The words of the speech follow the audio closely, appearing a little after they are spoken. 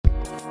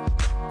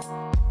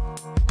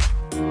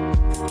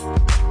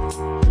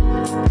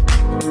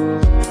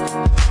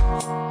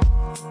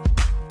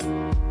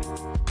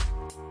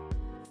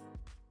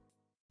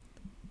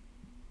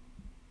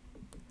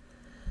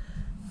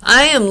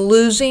I am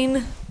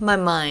losing my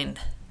mind.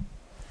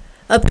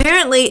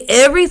 Apparently,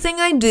 everything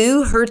I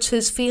do hurts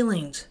his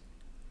feelings.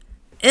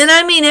 And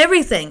I mean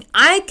everything.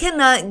 I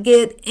cannot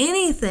get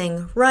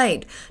anything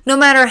right. No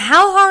matter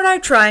how hard I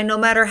try, no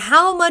matter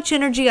how much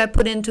energy I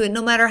put into it,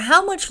 no matter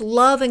how much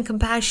love and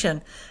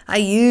compassion I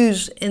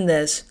use in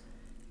this,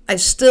 I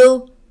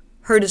still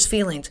hurt his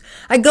feelings.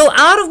 I go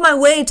out of my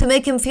way to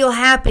make him feel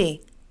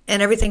happy,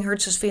 and everything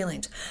hurts his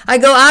feelings. I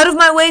go out of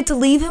my way to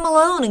leave him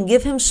alone and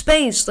give him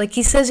space like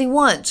he says he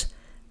wants,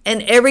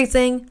 and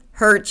everything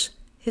hurts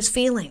his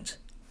feelings.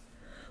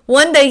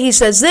 One day he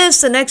says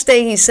this, the next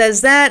day he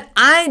says that.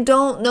 I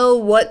don't know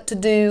what to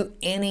do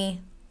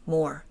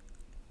anymore.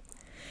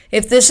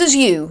 If this is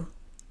you,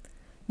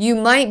 you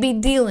might be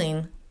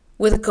dealing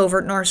with a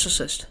covert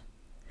narcissist.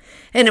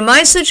 And in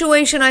my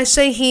situation, I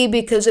say he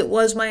because it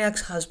was my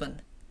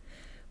ex-husband.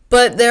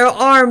 But there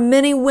are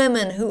many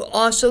women who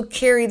also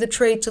carry the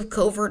traits of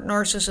covert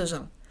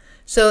narcissism.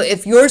 So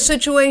if your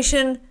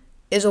situation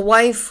is a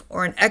wife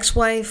or an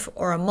ex-wife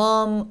or a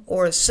mom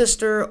or a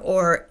sister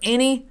or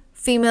any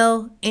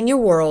female in your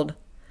world,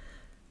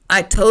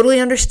 I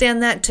totally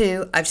understand that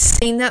too. I've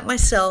seen that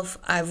myself.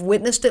 I've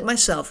witnessed it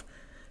myself.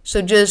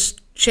 So just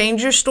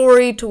change your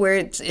story to where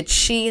it's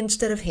she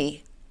instead of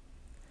he.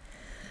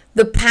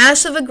 The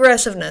passive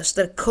aggressiveness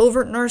that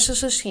covert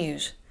narcissists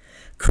use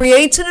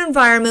creates an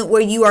environment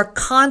where you are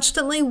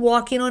constantly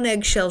walking on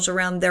eggshells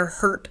around their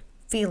hurt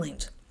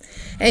feelings.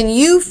 And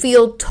you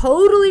feel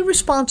totally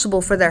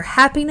responsible for their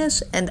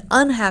happiness and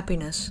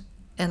unhappiness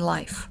in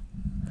life.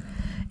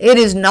 It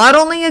is not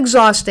only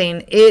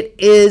exhausting, it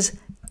is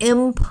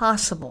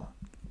impossible.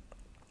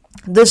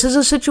 This is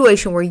a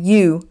situation where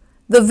you,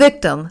 the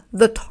victim,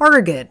 the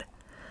target,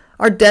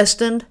 are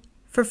destined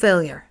for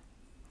failure.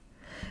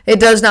 It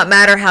does not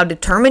matter how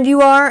determined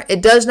you are.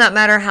 It does not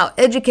matter how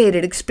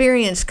educated,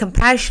 experienced,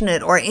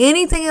 compassionate, or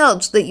anything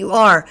else that you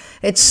are.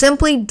 It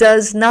simply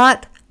does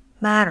not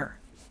matter.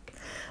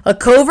 A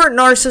covert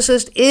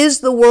narcissist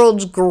is the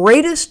world's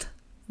greatest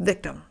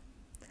victim.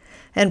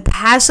 And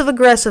passive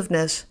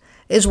aggressiveness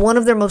is one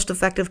of their most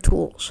effective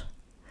tools.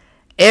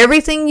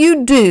 Everything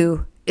you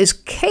do is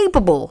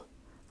capable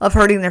of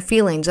hurting their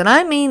feelings, and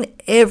I mean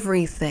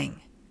everything.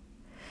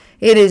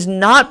 It is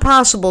not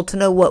possible to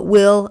know what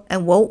will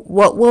and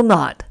what will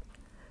not,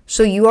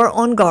 so you are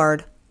on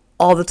guard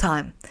all the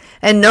time.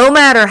 And no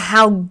matter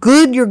how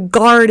good your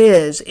guard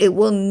is, it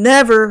will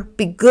never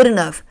be good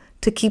enough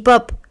to keep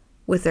up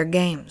with their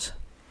games.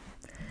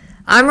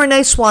 I'm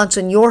Renee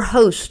Swanson, your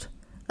host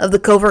of the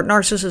Covert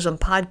Narcissism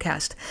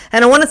Podcast.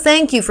 And I want to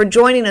thank you for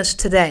joining us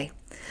today.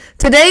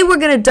 Today we're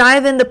going to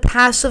dive into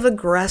passive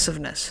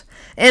aggressiveness.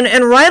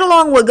 And right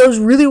along, what goes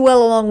really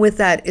well along with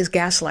that is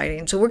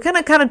gaslighting. So we're going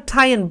to kind of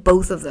tie in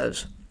both of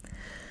those.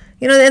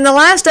 You know, in the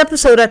last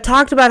episode, I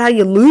talked about how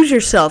you lose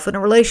yourself in a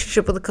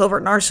relationship with a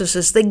covert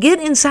narcissist. They get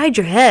inside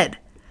your head.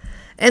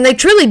 And they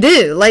truly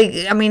do.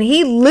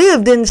 He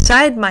lived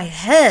inside my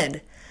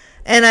head.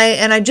 And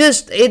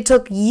it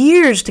took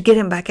years to get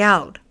him back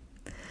out.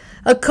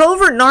 A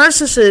covert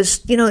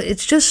narcissist,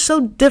 it's just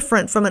so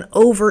different from an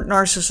overt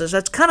narcissist.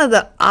 That's kind of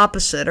the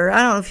opposite, or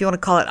I don't know if you want to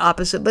call it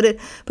opposite, but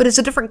it's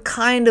a different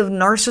kind of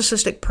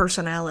narcissistic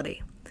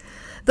personality.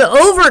 The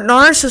overt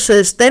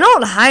narcissist, they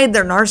don't hide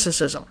their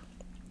narcissism.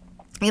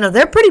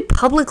 They're pretty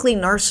publicly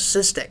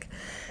narcissistic.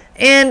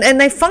 And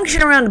they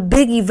function around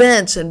big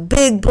events and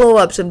big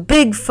blow-ups and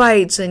big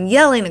fights and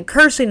yelling and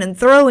cursing and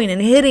throwing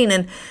and hitting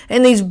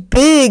and these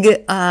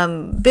big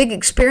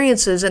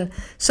experiences. And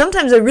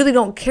sometimes they really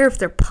don't care if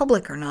they're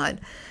public or not.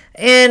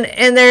 And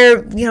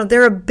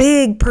they're a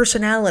big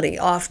personality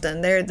often.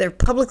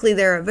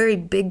 They're a very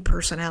big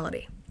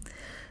personality.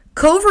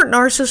 Covert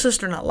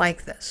narcissists are not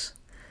like this.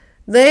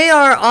 They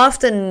are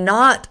often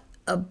not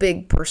a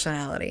big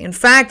personality. In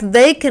fact,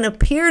 they can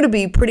appear to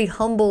be pretty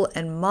humble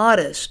and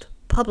modest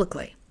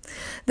publicly.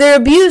 Their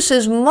abuse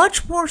is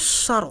much more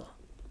subtle.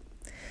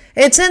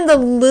 It's in the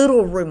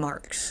little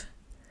remarks.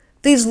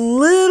 These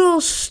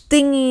little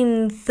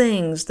stinging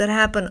things that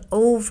happen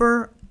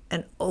over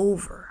and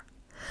over.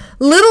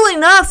 Little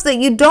enough that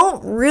you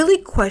don't really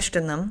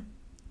question them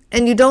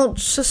and you don't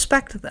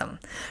suspect them.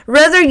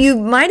 Rather, you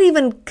might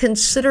even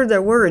consider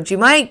their words. You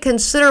might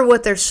consider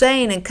what they're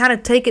saying and kind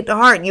of take it to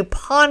heart, and you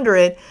ponder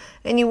it.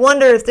 And you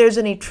wonder if there's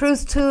any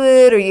truth to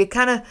it, or you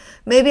kind of,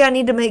 maybe I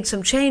need to make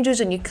some changes,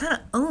 and you kind of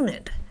own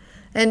it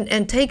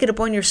and take it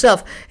upon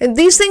yourself. And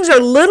these things are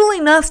little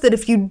enough that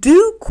if you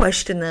do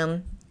question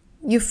them,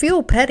 you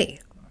feel petty.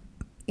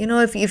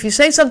 If you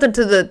say something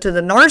to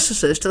the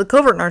narcissist, to the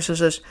covert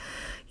narcissist,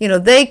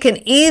 they can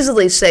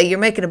easily say you're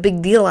making a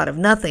big deal out of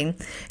nothing.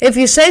 If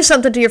you say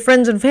something to your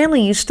friends and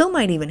family, you still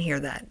might even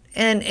hear that.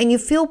 And you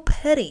feel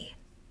petty.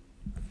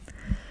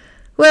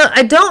 Well,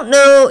 I don't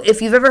know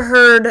if you've ever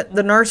heard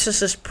the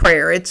narcissist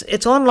prayer.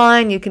 It's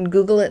online. You can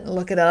Google it and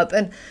look it up.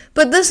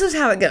 But this is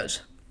how it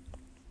goes.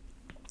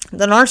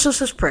 The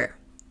narcissist prayer.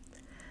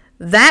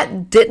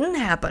 That didn't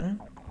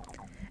happen.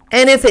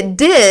 And if it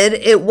did,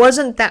 it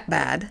wasn't that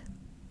bad.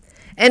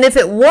 And if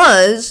it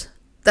was,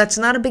 that's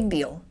not a big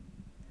deal.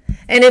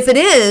 And if it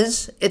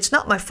is, it's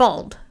not my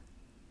fault.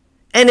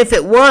 And if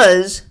it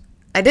was,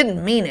 I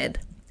didn't mean it.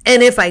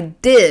 And if I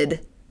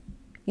did,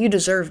 you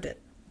deserved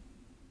it.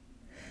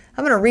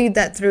 I'm going to read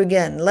that through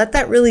again. Let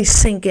that really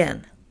sink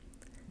in.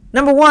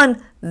 Number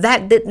one,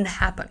 that didn't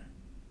happen.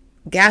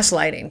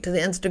 Gaslighting to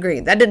the nth degree.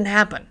 That didn't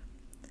happen.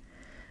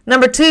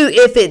 Number two,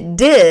 if it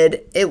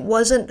did, it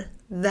wasn't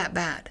that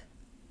bad.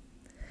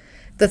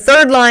 The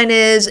third line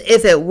is,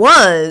 if it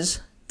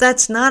was,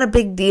 that's not a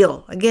big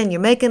deal. Again, you're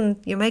making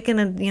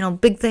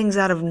big things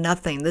out of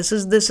nothing. This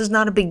is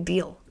not a big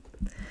deal.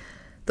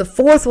 The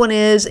fourth one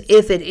is,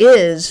 if it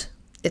is,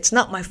 it's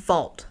not my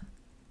fault.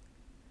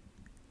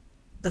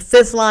 The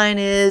fifth line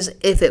is,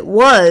 if it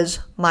was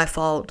my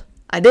fault,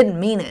 I didn't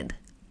mean it.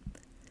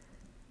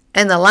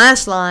 And the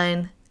last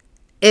line,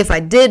 if I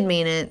did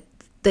mean it,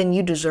 then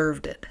you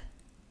deserved it.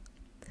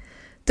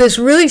 This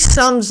really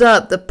sums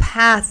up the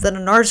path that a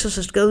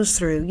narcissist goes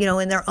through,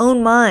 in their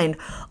own mind.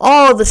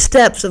 All the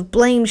steps of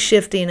blame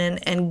shifting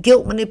and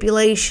guilt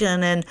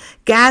manipulation and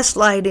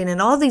gaslighting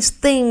and all these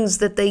things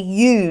that they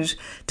use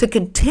to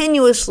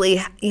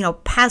continuously,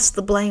 pass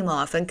the blame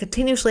off and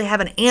continuously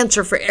have an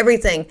answer for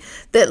everything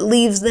that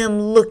leaves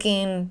them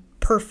looking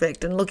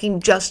perfect and looking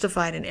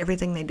justified in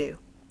everything they do.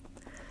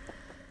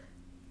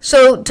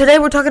 So today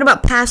we're talking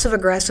about passive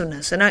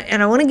aggressiveness, and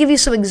I want to give you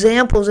some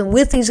examples. And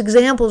with these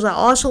examples, I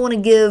also want to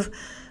give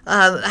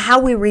how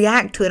we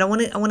react to it. I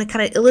want to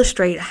kind of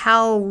illustrate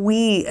how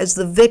we, as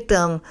the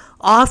victim,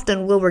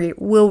 often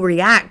will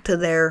react to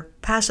their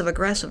passive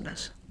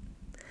aggressiveness.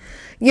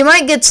 You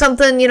might get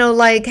something,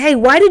 like, "Hey,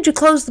 why did you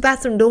close the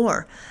bathroom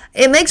door?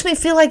 It makes me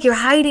feel like you're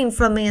hiding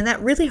from me, and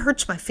that really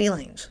hurts my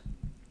feelings."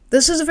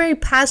 This is a very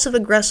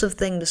passive-aggressive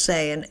thing to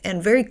say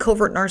and very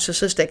covert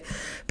narcissistic,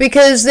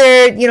 because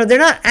they're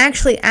not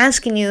actually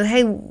asking you,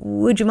 "Hey,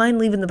 would you mind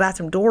leaving the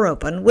bathroom door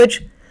open?"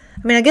 Which,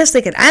 I guess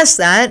they could ask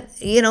that.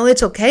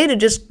 It's okay to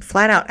just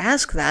flat out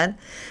ask that.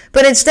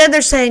 But instead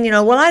they're saying,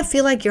 "Well, I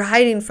feel like you're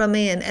hiding from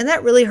me and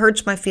that really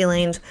hurts my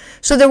feelings."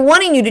 So they're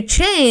wanting you to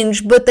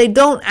change, but they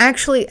don't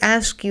actually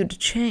ask you to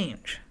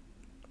change.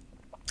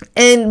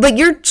 But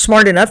you're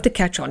smart enough to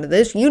catch on to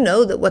this. You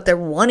know that what they're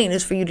wanting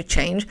is for you to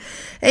change.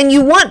 And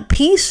you want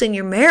peace in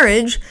your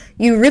marriage.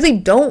 You really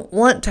don't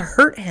want to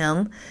hurt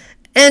him.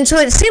 And so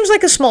it seems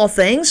like a small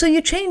thing, so you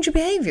change your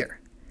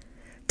behavior.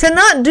 To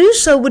not do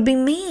so would be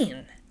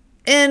mean.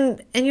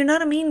 And you're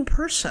not a mean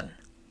person.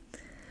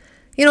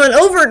 An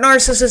overt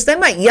narcissist, they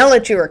might yell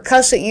at you or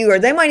cuss at you, or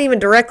they might even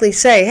directly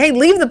say, "Hey,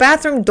 leave the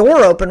bathroom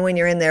door open when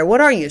you're in there.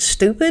 What are you,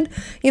 stupid?"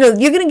 You're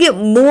going to get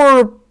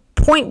more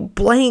point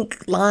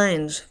blank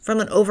lines from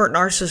an overt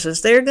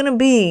narcissist. They're going to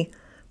be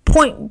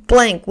point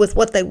blank with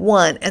what they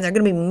want, and they're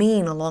going to be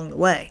mean along the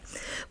way.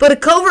 But a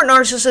covert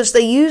narcissist,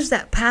 they use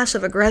that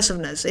passive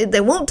aggressiveness.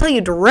 They won't tell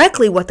you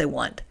directly what they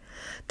want.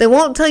 They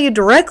won't tell you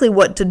directly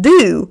what to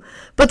do,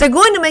 but they're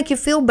going to make you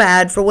feel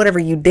bad for whatever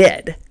you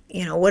did.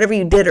 Whatever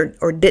you did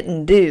or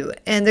didn't do.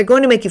 And they're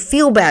going to make you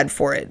feel bad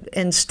for it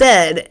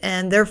instead,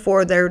 and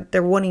therefore they're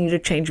wanting you to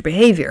change your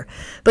behavior.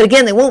 But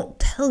again, they won't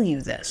tell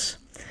you this.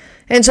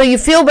 And so you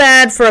feel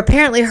bad for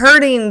apparently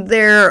hurting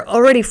their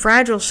already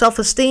fragile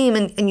self-esteem,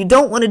 and you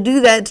don't want to do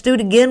that. To do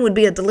it again would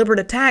be a deliberate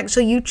attack, so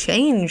you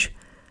change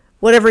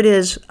whatever it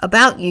is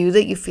about you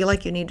that you feel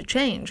like you need to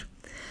change.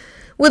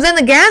 Well, then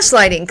the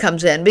gaslighting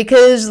comes in,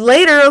 because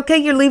later, okay,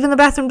 you're leaving the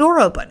bathroom door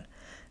open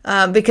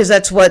because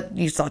that's what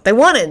you thought they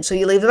wanted, so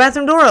you leave the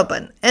bathroom door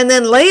open. And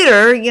then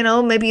later,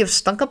 maybe you've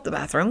stunk up the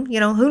bathroom,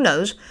 who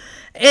knows,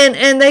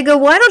 and they go,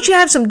 "Why don't you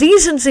have some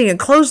decency and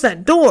close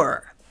that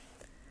door?"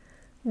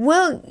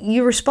 Well,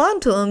 you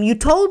respond to him, "You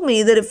told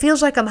me that it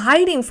feels like I'm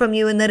hiding from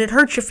you and that it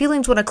hurts your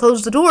feelings when I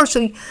close the door,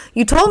 so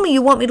you told me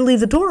you want me to leave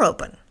the door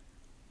open."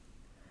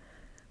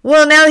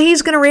 Well, now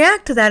he's going to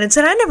react to that and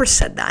say, "I never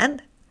said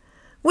that."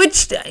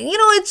 Which,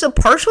 it's a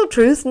partial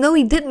truth. No,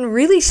 he didn't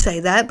really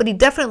say that, but he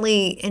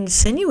definitely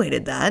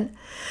insinuated that.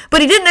 But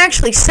he didn't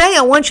actually say,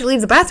 "I want you to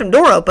leave the bathroom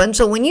door open."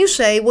 So when you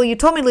say, "Well, you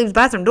told me to leave the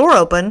bathroom door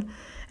open,"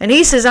 and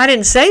he says, "I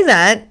didn't say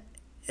that,"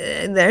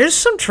 there's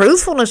some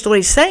truthfulness to what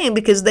he's saying,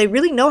 because they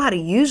really know how to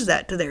use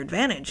that to their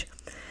advantage.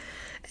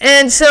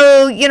 And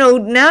so,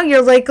 now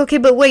you're like, "Okay,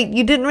 but wait,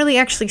 you didn't really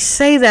actually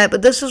say that,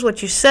 but this is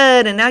what you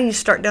said." And now you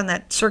start down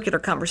that circular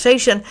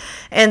conversation,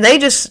 and they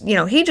just,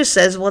 he just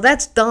says, "Well,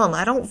 that's dumb.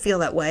 I don't feel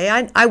that way.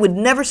 I would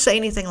never say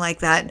anything like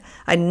that.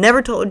 I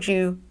never told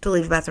you to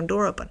leave the bathroom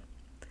door open."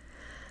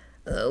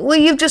 Well,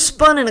 you've just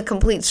spun in a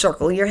complete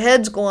circle. Your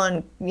head's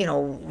going,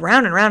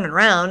 round and round and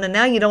round, and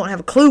now you don't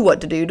have a clue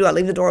what to do. Do I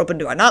leave the door open?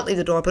 Do I not leave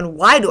the door open?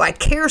 Why do I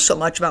care so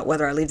much about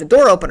whether I leave the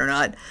door open or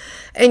not?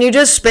 And you're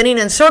just spinning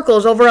in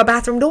circles over a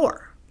bathroom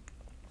door.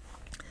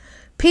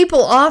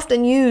 People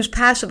often use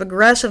passive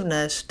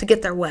aggressiveness to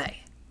get their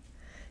way.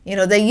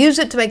 They use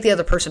it to make the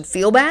other person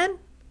feel bad.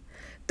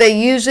 They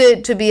use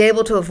it to be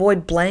able to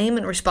avoid blame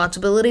and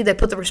responsibility. They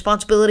put the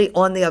responsibility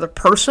on the other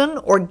person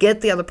or get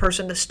the other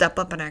person to step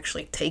up and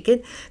actually take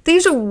it.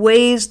 These are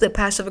ways that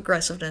passive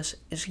aggressiveness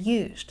is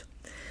used.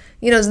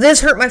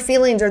 This hurt my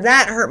feelings or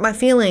that hurt my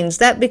feelings.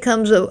 That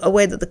becomes a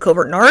way that the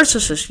covert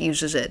narcissist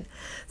uses it.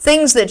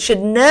 Things that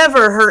should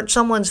never hurt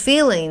someone's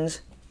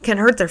feelings can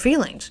hurt their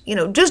feelings.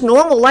 Just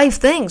normal life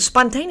things,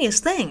 spontaneous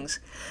things.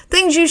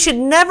 Things you should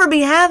never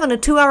be having a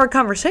 2-hour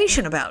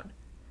conversation about.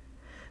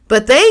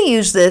 But they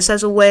use this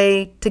as a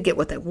way to get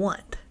what they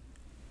want.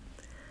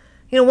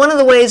 One of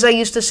the ways I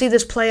used to see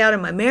this play out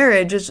in my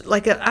marriage is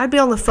like I'd be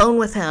on the phone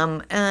with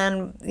him,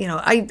 and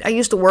I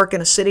used to work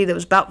in a city that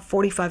was about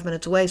 45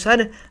 minutes away, so I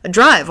had a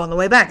drive on the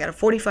way back. I had a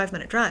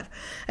 45-minute drive.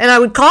 And I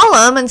would call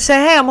him and say,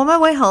 hey, I'm on my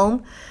way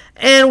home.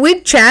 And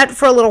we'd chat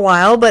for a little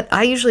while, but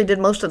I usually did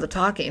most of the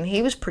talking.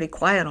 He was pretty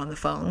quiet on the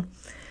phone.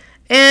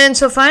 And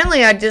so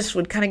finally I just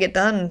would kind of get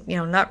done,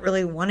 not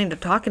really wanting to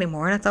talk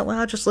anymore. And I thought, well,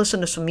 I'll just listen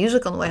to some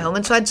music on the way home.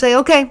 And so I'd say,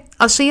 okay,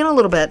 I'll see you in a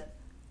little bit.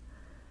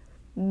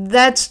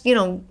 That's,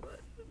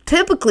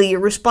 typically your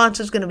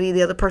response is going to be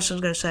the other person's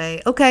going to say,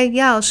 okay,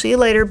 yeah, I'll see you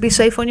later. Be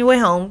safe on your way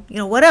home,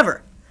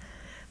 whatever.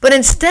 But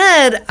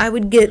instead, I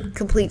would get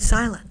complete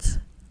silence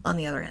on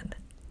the other end.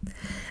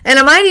 And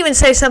I might even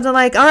say something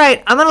like, all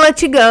right, I'm going to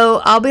let you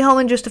go. I'll be home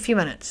in just a few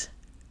minutes.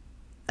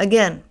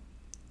 Again,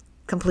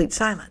 complete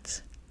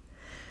silence.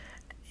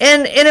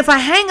 And if I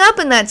hang up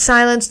in that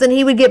silence, then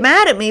he would get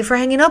mad at me for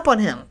hanging up on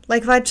him.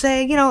 Like if I'd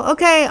say,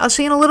 okay, I'll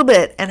see you in a little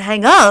bit, and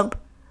hang up,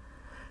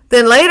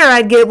 then later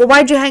I'd get, well,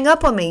 why'd you hang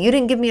up on me? You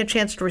didn't give me a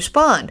chance to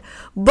respond.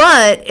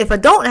 But if I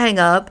don't hang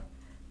up,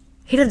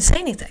 he doesn't say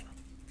anything.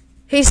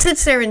 He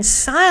sits there in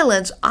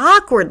silence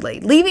awkwardly,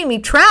 leaving me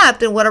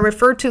trapped in what I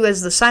refer to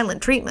as the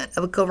silent treatment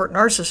of a covert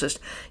narcissist.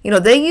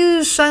 They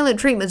use silent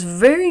treatments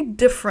very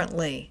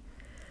differently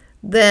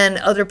than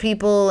other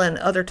people and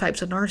other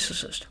types of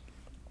narcissists.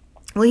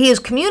 Well, he is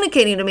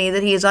communicating to me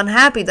that he is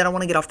unhappy that I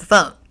want to get off the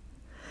phone.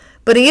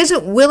 But he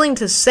isn't willing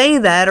to say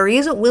that, or he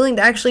isn't willing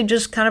to actually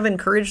just kind of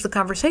encourage the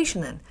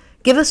conversation then.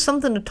 Give us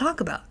something to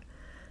talk about.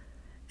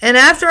 And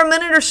after a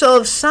minute or so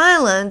of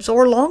silence,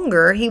 or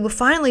longer, he will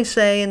finally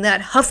say in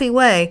that huffy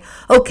way,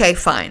 okay,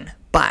 fine,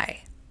 bye,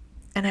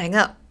 and hang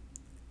up.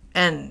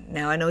 And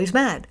now I know he's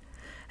mad.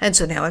 And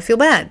so now I feel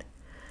bad.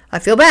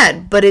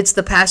 But it's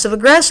the passive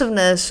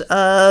aggressiveness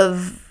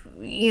of,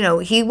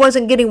 he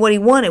wasn't getting what he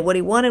wanted. What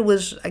he wanted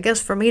was, I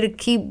guess, for me to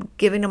keep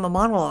giving him a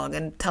monologue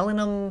and telling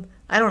him,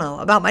 I don't know,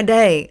 about my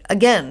day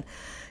again,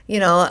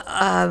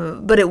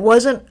 but it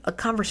wasn't a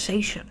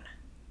conversation.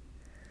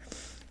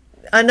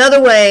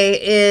 Another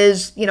way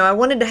is, I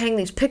wanted to hang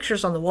these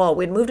pictures on the wall.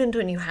 We'd moved into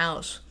a new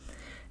house.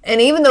 And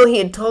even though he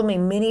had told me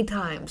many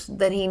times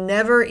that he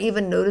never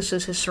even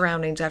notices his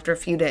surroundings after a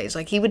few days,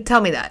 like he would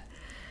tell me that.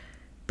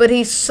 But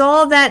he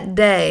saw that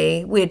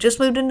day, we had just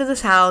moved into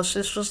this house.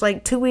 This was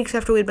like 2 weeks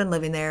after we'd been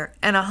living there.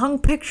 And I hung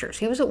pictures.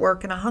 He was at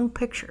work and I hung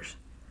pictures.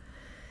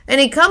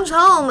 And he comes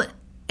home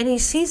and he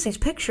sees these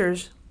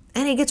pictures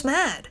and he gets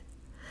mad.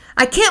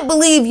 I can't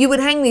believe you would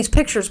hang these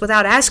pictures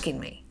without asking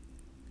me.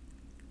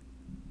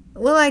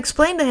 Well, I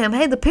explained to him,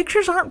 hey, the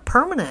pictures aren't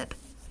permanent.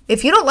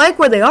 If you don't like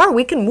where they are,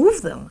 we can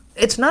move them.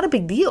 It's not a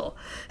big deal.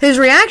 His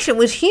reaction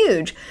was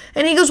huge.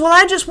 And he goes, well,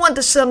 I just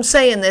want some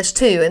say in this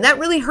too. And that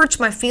really hurts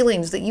my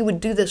feelings that you would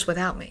do this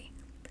without me.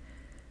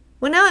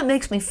 Well, now it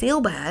makes me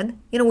feel bad.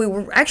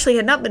 We actually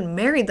had not been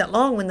married that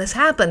long when this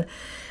happened.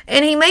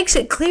 And he makes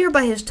it clear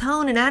by his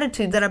tone and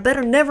attitude that I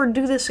better never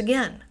do this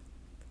again.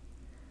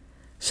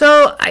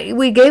 So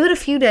we gave it a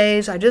few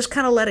days. I just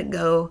kind of let it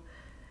go.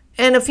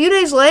 And a few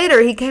days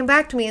later, he came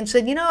back to me and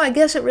said, I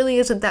guess it really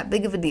isn't that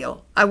big of a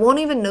deal. I won't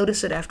even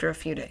notice it after a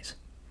few days.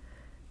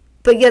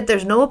 But yet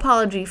there's no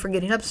apology for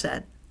getting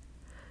upset.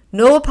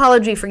 No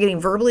apology for getting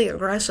verbally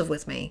aggressive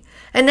with me.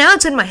 And now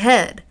it's in my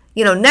head.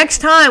 Next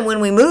time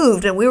when we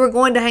moved and we were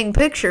going to hang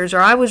pictures,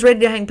 or I was ready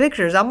to hang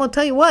pictures, I'm going to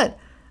tell you what,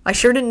 I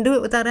sure didn't do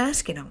it without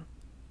asking him.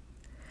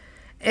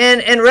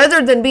 And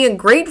rather than being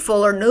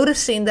grateful or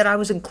noticing that I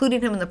was including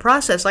him in the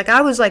process, like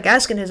I was like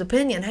asking his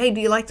opinion, hey, do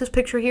you like this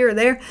picture here or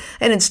there?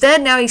 And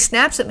instead now he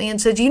snaps at me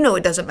and says,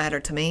 it doesn't matter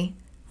to me.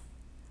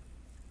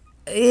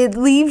 It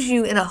leaves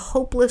you in a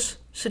hopeless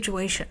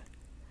situation.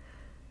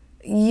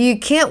 You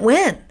can't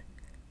win.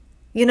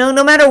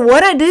 No matter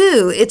what I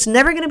do, it's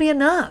never going to be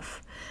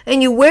enough.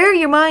 And you wear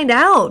your mind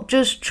out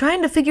just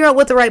trying to figure out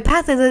what the right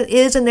path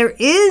is, and there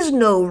is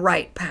no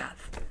right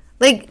path.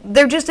 Like,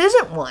 there just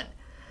isn't one.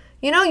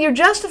 You're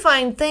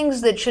justifying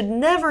things that should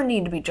never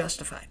need to be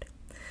justified.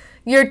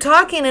 You're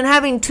talking and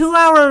having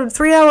 2-hour,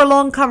 3-hour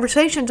long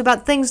conversations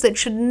about things that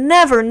should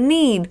never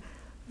need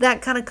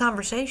that kind of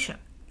conversation.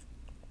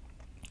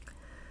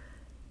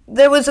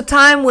 There was a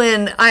time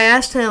when I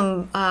asked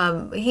him,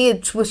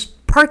 was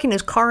parking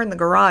his car in the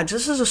garage.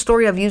 This is a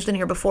story I've used in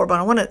here before, but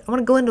I want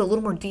to go into a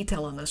little more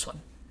detail on this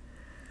one.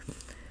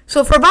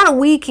 So for about a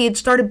week, he had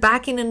started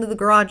backing into the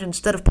garage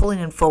instead of pulling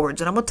in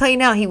forwards. And I'm going to tell you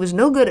now, he was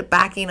no good at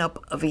backing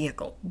up a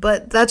vehicle.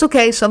 But that's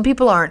okay. Some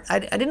people aren't. I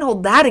didn't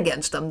hold that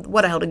against him.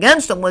 What I held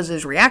against him was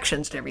his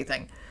reactions to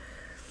everything.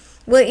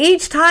 Well,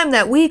 each time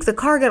that week, the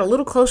car got a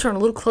little closer and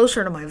a little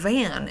closer to my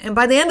van. And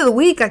by the end of the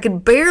week, I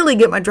could barely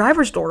get my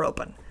driver's door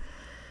open.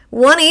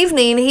 One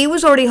evening, he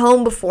was already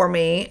home before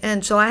me,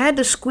 and so I had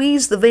to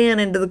squeeze the van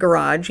into the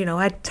garage.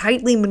 I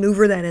tightly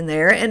maneuver that in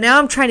there, and now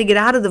I'm trying to get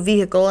out of the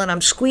vehicle, and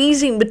I'm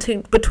squeezing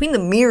between the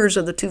mirrors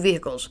of the two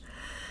vehicles.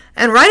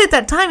 And right at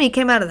that time, he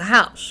came out of the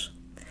house.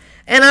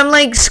 And I'm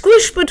like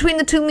squished between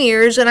the two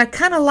mirrors, and I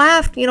kind of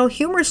laughed,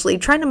 humorously,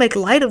 trying to make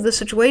light of the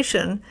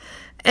situation.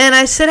 And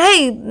I said,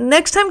 hey,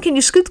 next time can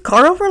you scoot the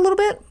car over a little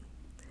bit?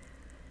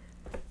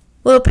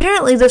 Well,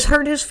 apparently this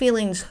hurt his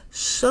feelings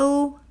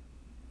so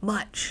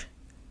much.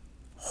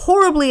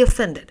 Horribly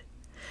offended.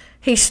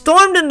 He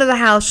stormed into the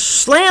house,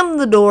 slammed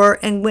the door,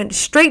 and went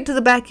straight to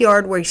the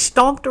backyard, where he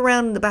stomped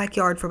around in the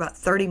backyard for about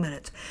 30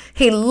 minutes.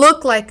 He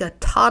looked like a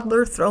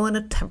toddler throwing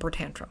a temper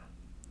tantrum.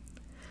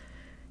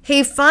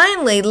 He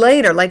finally,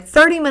 later, like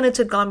 30 minutes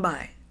had gone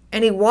by,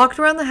 and he walked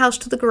around the house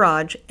to the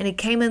garage, and he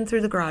came in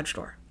through the garage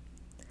door.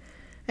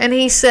 And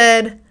he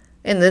said,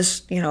 in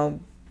this,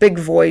 big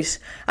voice,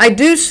 I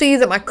do see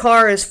that my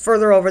car is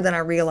further over than I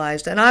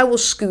realized, and I will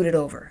scoot it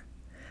over.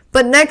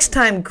 But next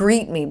time,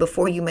 greet me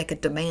before you make a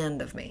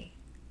demand of me.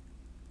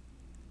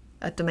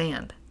 A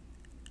demand.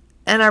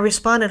 And I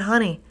responded,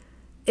 honey,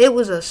 it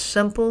was a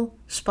simple,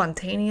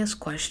 spontaneous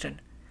question.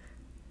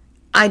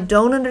 I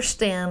don't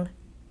understand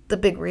the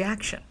big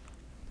reaction.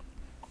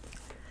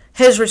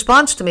 His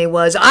response to me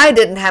was, I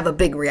didn't have a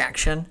big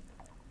reaction.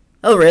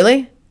 Oh,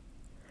 really?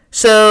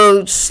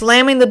 So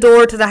slamming the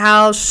door to the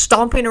house,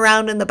 stomping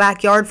around in the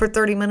backyard for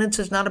 30 minutes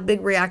is not a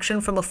big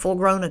reaction from a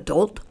full-grown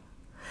adult?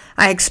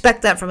 I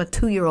expect that from a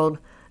 2-year-old,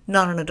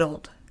 not an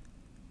adult.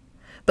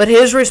 But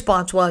his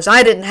response was,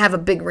 I didn't have a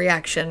big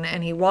reaction,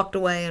 and he walked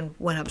away and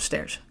went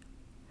upstairs.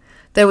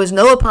 There was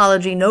no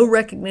apology, no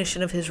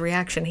recognition of his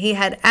reaction. He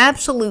had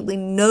absolutely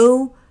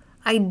no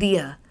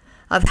idea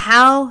of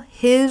how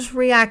his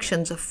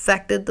reactions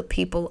affected the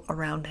people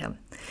around him.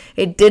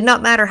 It did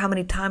not matter how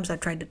many times I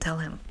tried to tell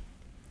him.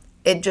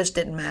 It just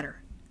didn't matter.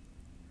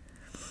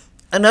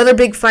 Another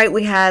big fight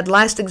we had,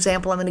 last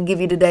example I'm going to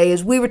give you today,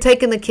 is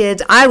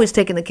I was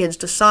taking the kids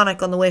to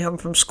Sonic on the way home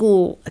from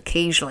school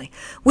occasionally.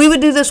 We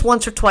would do this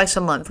once or twice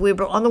a month. We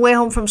were on the way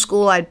home from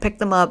school, I'd pick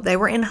them up. They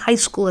were in high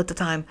school at the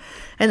time.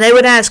 And they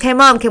would ask, hey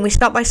Mom, can we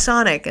stop by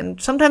Sonic? And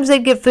sometimes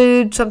they'd get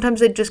food, sometimes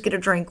they'd just get a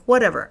drink,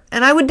 whatever.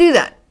 And I would do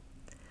that.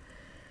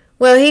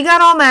 Well, he got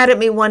all mad at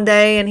me one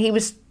day, and he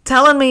was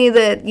telling me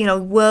that, you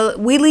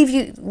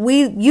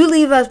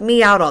leave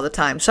me out all the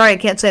time. Sorry, I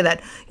can't say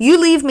that. You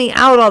leave me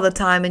out all the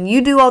time, and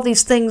you do all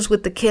these things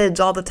with the kids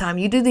all the time.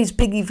 You do these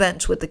big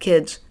events with the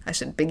kids. I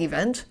said, big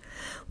events?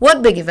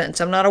 What big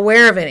events? I'm not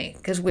aware of any,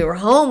 because we were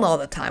home all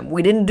the time.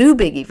 We didn't do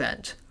big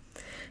events.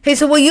 He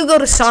said, well, you go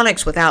to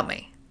Sonic's without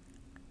me.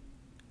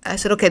 I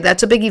said, okay,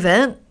 that's a big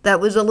event. That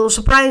was a little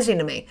surprising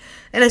to me.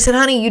 And I said,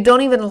 honey, you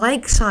don't even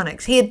like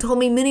Sonic's. He had told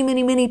me many,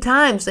 many, many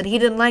times that he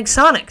didn't like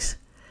Sonic's.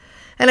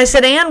 And I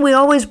said, and we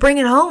always bring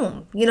it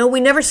home. We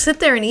never sit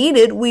there and eat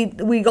it.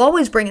 We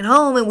always bring it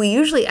home, and we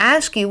usually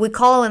we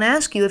call and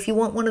ask you if you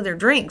want one of their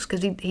drinks,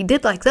 because he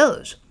did like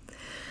those.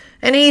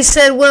 And he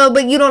said, well,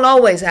 but you don't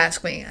always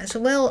ask me. I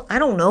said, well, I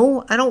don't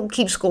know. I don't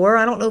keep score.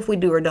 I don't know if we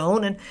do or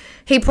don't. And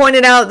he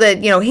pointed out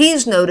that,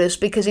 he's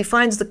noticed because he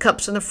finds the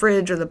cups in the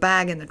fridge or the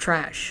bag in the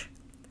trash.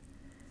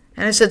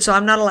 And I said, so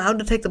I'm not allowed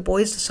to take the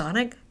boys to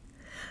Sonic?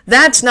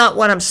 That's not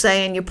what I'm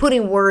saying. You're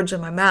putting words in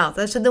my mouth.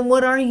 I said, then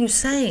what are you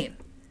saying?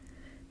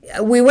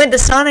 We went to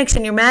Sonic's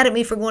and you're mad at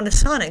me for going to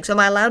Sonic's. Am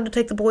I allowed to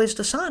take the boys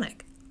to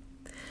Sonic?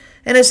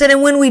 And I said,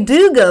 and when we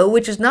do go,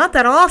 which is not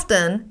that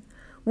often,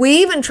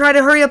 we even try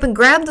to hurry up and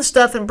grab the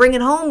stuff and bring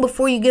it home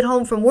before you get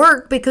home from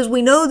work, because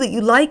we know that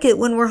you like it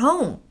when we're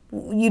home.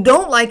 You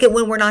don't like it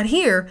when we're not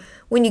here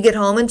when you get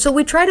home, and so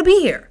we try to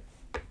be here.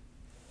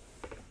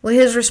 Well,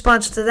 his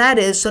response to that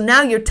is, so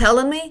now you're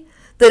telling me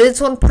that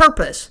it's on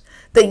purpose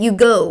that you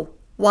go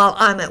while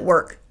I'm at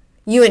work.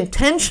 You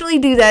intentionally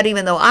do that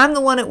even though I'm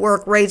the one at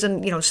work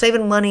raising,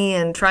 saving money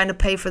and trying to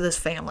pay for this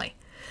family.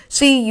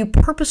 See, you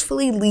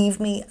purposefully leave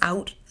me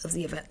out of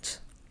the events.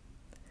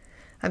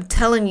 I'm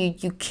telling you,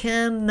 you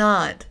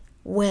cannot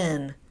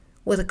win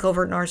with a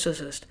covert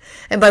narcissist.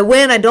 And by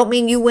win, I don't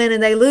mean you win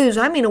and they lose.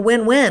 I mean a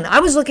win-win. I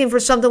was looking for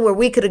something where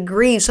we could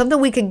agree, something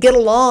we could get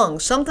along,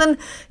 something,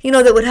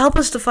 that would help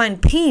us to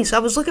find peace. I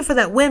was looking for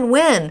that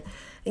win-win.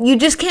 And you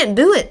just can't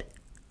do it.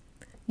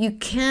 You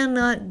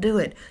cannot do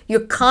it. You're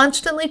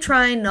constantly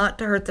trying not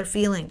to hurt their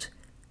feelings.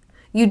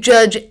 You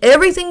judge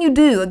everything you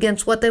do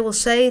against what they will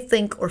say,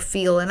 think, or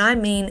feel, and I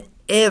mean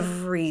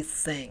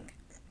everything.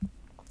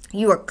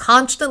 You are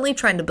constantly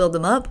trying to build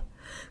them up,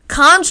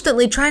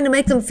 constantly trying to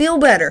make them feel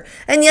better,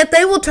 and yet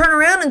they will turn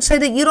around and say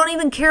that you don't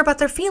even care about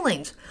their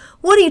feelings.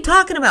 What are you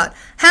talking about?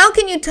 How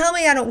can you tell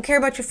me I don't care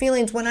about your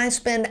feelings when I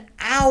spend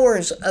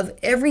hours of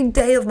every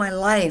day of my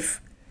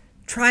life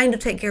trying to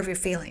take care of your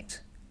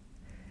feelings?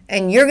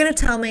 And you're going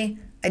to tell me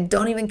I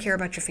don't even care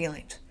about your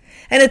feelings.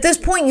 And at this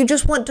point, you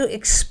just want to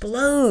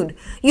explode.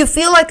 You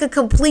feel like a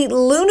complete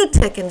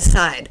lunatic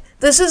inside.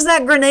 This is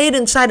that grenade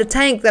inside a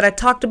tank that I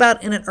talked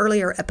about in an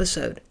earlier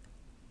episode.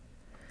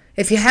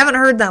 If you haven't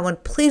heard that one,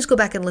 please go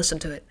back and listen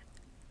to it.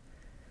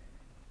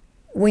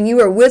 When you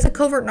are with a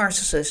covert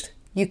narcissist,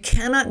 you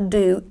cannot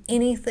do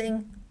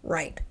anything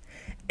right.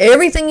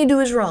 Everything you do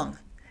is wrong.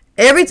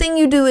 Everything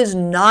you do is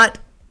not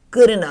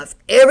good enough.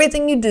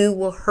 Everything you do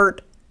will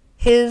hurt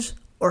his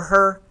or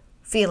her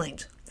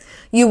feelings.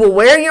 You will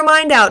wear your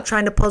mind out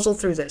trying to puzzle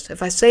through this.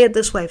 If I say it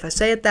this way, if I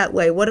say it that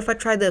way, what if I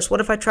try this? What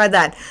if I try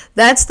that?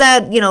 That's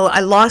that, I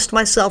lost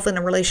myself in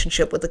a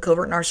relationship with a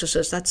covert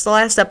narcissist. That's the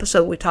last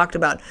episode we talked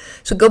about.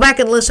 So go back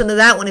and listen to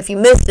that one if you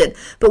missed it.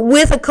 But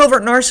with a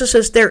covert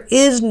narcissist, there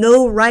is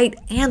no right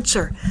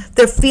answer.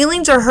 Their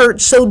feelings are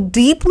hurt so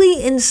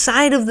deeply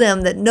inside of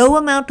them that no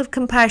amount of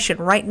compassion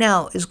right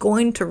now is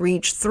going to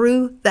reach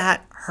through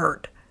that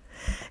hurt.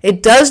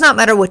 It does not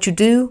matter what you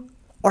do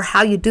or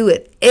how you do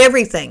it.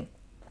 Everything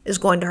is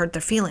going to hurt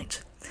their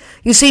feelings.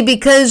 You see,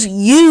 because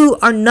you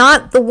are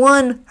not the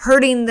one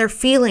hurting their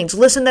feelings.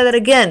 Listen to that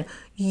again.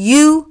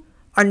 You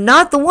are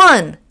not the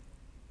one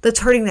that's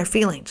hurting their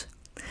feelings.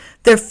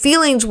 Their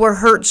feelings were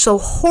hurt so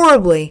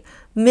horribly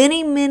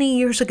many, many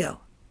years ago.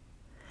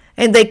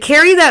 And they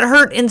carry that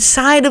hurt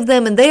inside of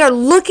them, and they are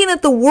looking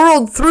at the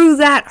world through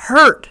that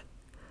hurt.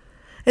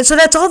 And so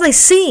that's all they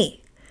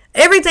see.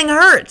 Everything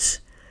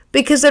hurts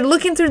because they're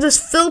looking through this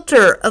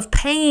filter of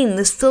pain,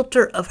 this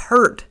filter of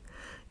hurt.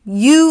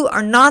 You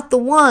are not the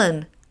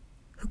one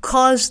who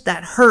caused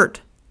that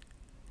hurt,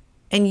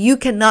 and you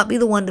cannot be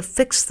the one to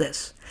fix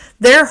this.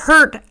 Their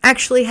hurt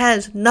actually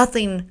has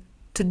nothing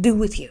to do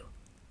with you.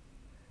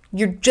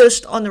 You're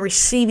just on the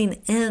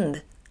receiving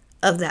end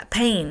of that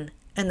pain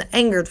and the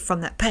anger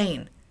from that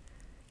pain.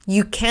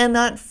 You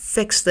cannot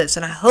fix this,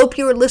 and I hope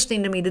you are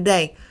listening to me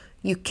today.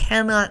 You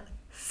cannot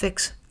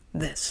fix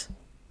this.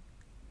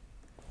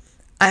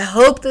 I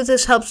hope that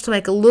this helps to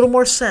make a little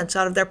more sense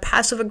out of their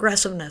passive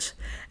aggressiveness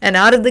and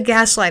out of the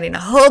gaslighting. I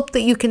hope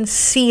that you can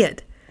see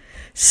it.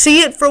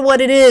 See it for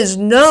what it is.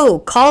 No,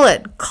 call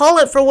it. Call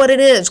it for what it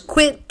is.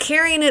 Quit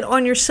carrying it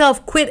on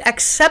yourself. Quit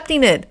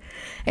accepting it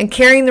and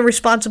carrying the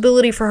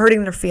responsibility for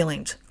hurting their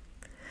feelings.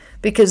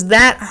 Because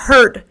that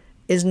hurt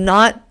is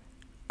not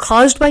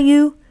caused by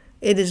you.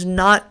 It is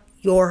not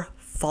your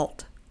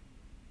fault.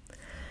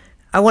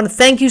 I want to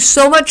thank you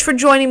so much for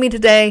joining me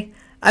today.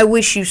 I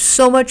wish you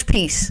so much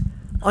peace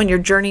on your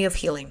journey of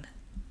healing.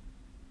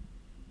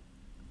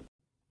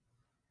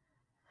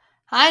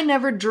 I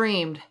never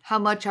dreamed how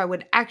much I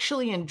would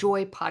actually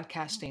enjoy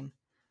podcasting.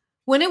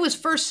 When it was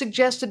first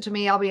suggested to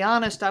me, I'll be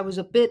honest, I was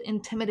a bit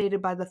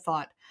intimidated by the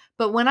thought.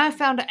 But when I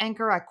found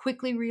Anchor, I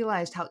quickly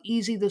realized how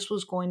easy this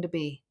was going to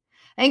be.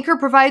 Anchor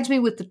provides me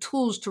with the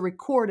tools to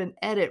record and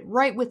edit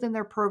right within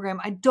their program.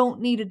 I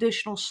don't need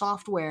additional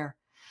software.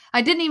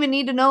 I didn't even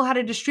need to know how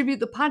to distribute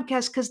the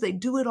podcast because they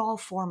do it all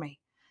for me.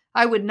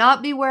 I would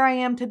not be where I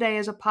am today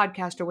as a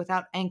podcaster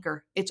without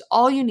Anchor. It's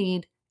all you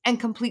need and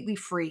completely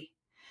free.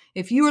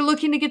 If you are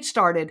looking to get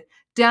started,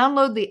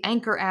 download the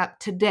Anchor app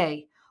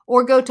today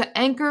or go to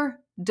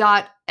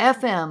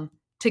anchor.fm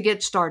to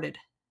get started.